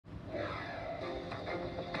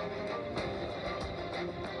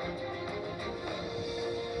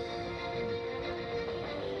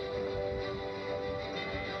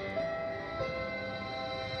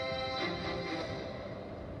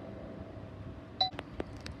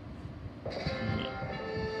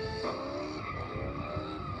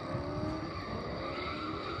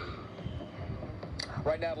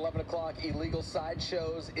11 o'clock, illegal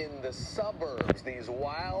sideshows in the suburbs. These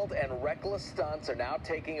wild and reckless stunts are now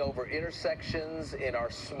taking over intersections in our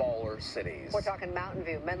smaller cities. We're talking Mountain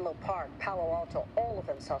View, Menlo Park, Palo Alto. All of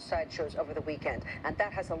them saw sideshows over the weekend, and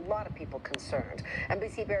that has a lot of people concerned.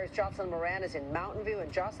 NBC Bay Area's Jocelyn Moran is in Mountain View,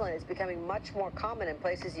 and Jocelyn, is becoming much more common in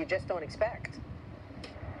places you just don't expect.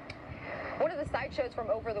 One of the sideshows from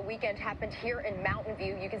over the weekend happened here in Mountain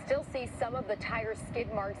View. You can still see some of the tire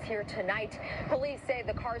skid marks here tonight. Police say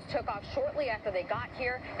the cars took off shortly after they got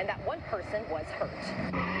here and that one person was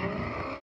hurt.